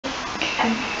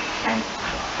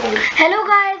Hello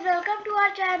guys, welcome to our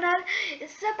channel.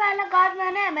 इससे पहले guys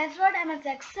मैंने MS Word, MS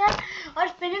Excel और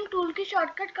स्पिनिंग टूल की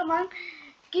शॉर्टकट कमांड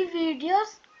की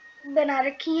वीडियोस बना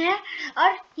रखी हैं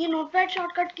और ये नोटपैड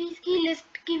शॉर्टकट कीज की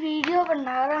लिस्ट की वीडियो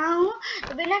बना रहा हूँ।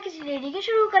 तो बिना किसी देरी के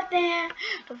शुरू करते हैं।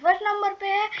 तो फर्स्ट नंबर पे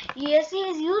है ESC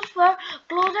is used for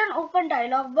close and open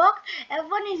dialogue box.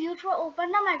 F1 is used for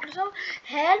open the Microsoft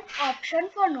help option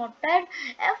for notepad.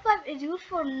 F5 is used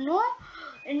for no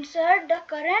insert the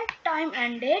current time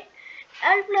and date.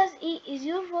 L plus E is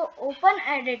used for open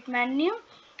edit menu.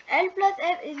 L plus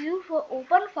F is used for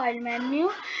open file menu.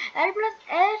 L plus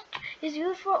H is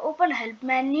used for open help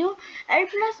menu. L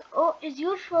plus O is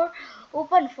used for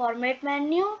open format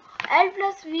menu. L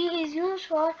plus V is used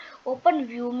for open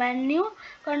view menu.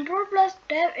 Control plus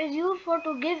tab is used for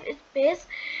to give space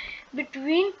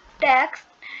between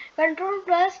text. Control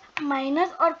plus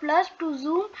minus or plus to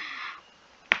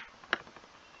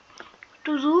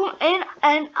zoom in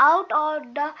and out of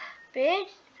the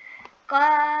page.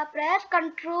 Press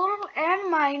Ctrl and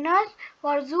minus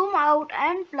for zoom out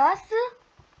and plus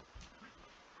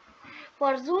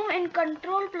for zoom in.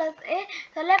 Ctrl plus A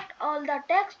select all the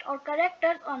text or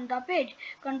characters on the page.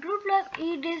 Ctrl plus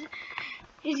E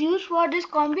is used for this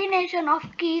combination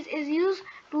of keys is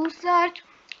used to search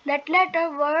that letter,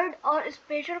 word or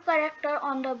special character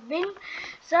on the Bing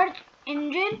search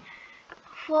engine.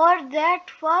 For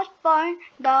that first point,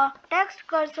 the text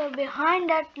cursor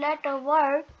behind that letter,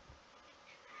 word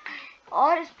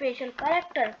or special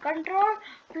character. Control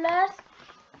plus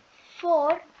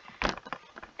 4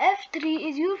 F3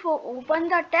 is used for open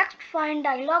the text find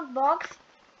dialog box.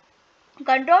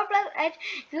 Control plus H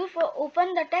is used for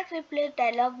open the text replace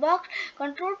dialog box.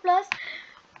 Control plus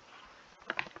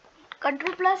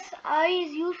I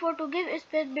is used for to give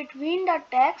space between the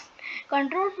text.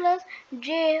 Control plus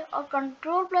J or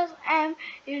Control plus M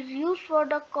is used for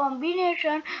the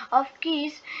combination of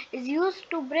keys is used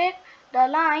to break the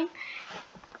line.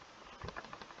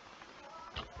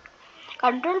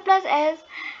 Control plus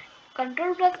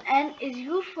N is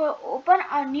used for open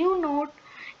a new note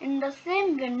in the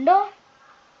same window.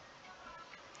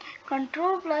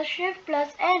 Control plus Shift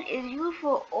plus N is used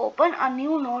for open a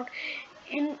new note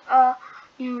in a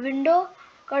new window.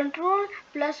 Control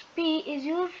plus P is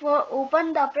used for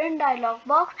open the print dialog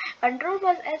box. Control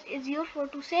plus S is used for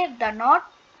to save the note.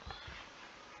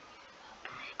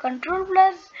 Control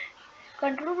plus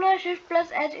Shift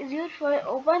plus H is used for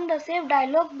open the save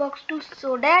dialog box to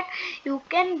so that you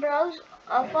can browse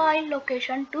a file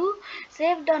location to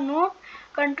save the note.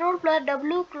 Control plus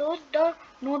W close the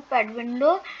notepad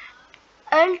window.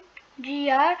 Alt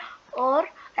GR or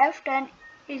F10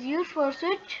 is used for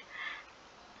switch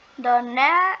the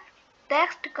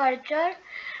text cursor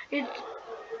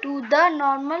to the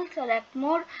normal select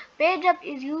mode. Page up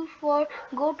is used for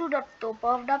go to the top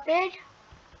of the page.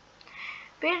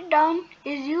 Page down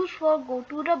is used for go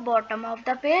to the bottom of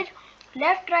the page.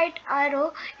 Left right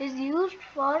arrow is used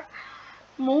for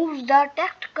moves the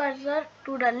text cursor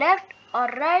to the left or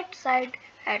right side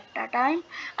at the time.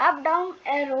 Up down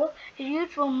arrow is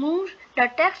used for moves the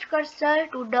text cursor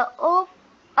to the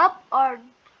up or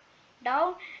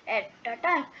down at the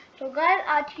time. तो guys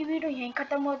आज की video यहीं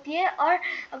खत्म होती है और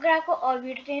अगर आपको और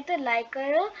वीडियो चाहिए तो लाइक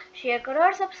करो, शेयर करो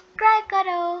और सब्सक्राइब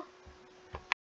करो।